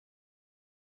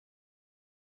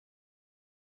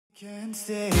Can't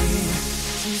stay to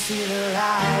see the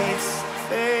lights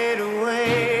fade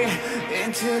away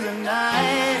into the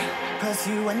night. 'Cause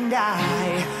you and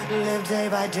I live day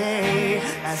by day.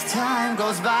 As time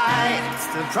goes by, it's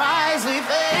the price we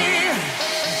pay.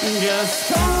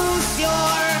 Just close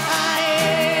your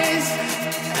eyes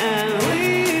and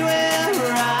we will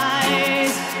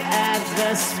rise at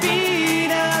the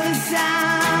speed of the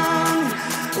sound.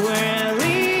 We're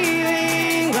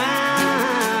leaving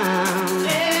ground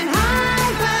in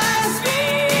hyperspeed,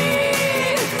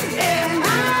 in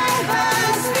hyperspeed,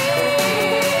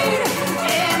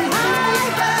 in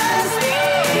hyperspeed,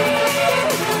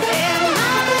 in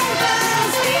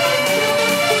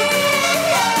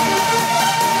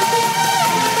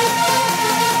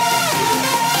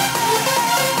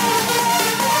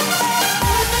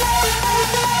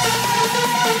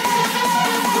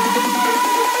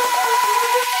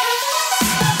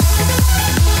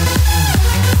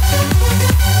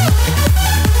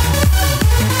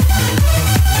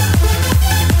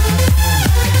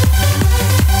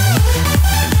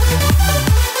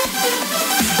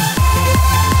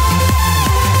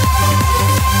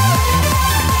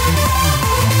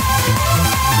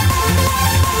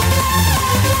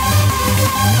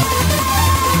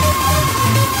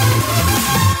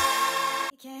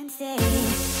can't stay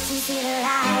to see the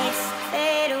lights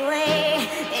fade away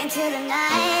into the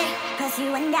night. 'Cause you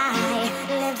and I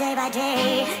live day by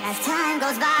day. As time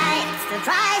goes by, it's the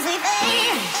price we pay.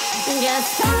 Just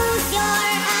close your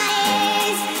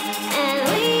eyes and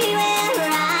we will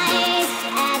rise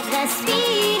at the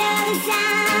speed of the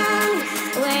sound.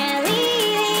 We're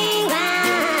leaving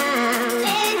ground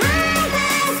in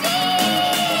hyperspeed,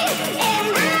 in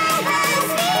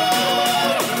hyperspeed,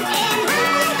 in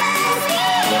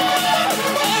hyperspeed,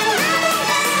 in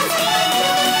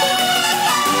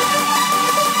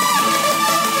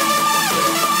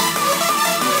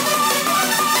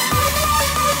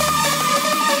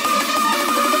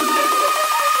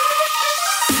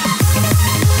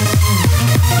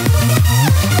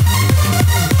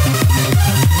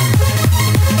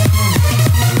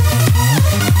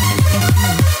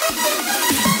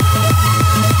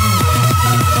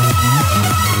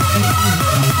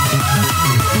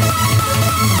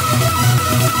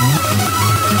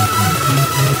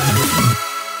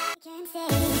can't stay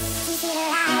to see the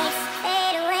lights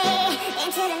fade away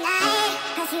into the night.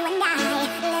 'Cause you and I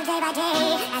live day by day.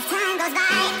 As time goes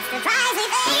by, it's the price we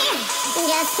pay.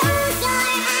 Just close your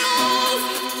eyes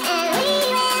and we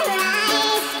will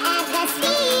rise at the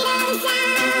speed of the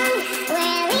sound.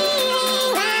 We're leaving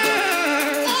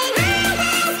ground in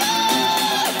hyperspeed,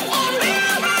 in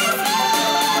hyperspeed,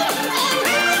 in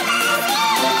hyperspeed.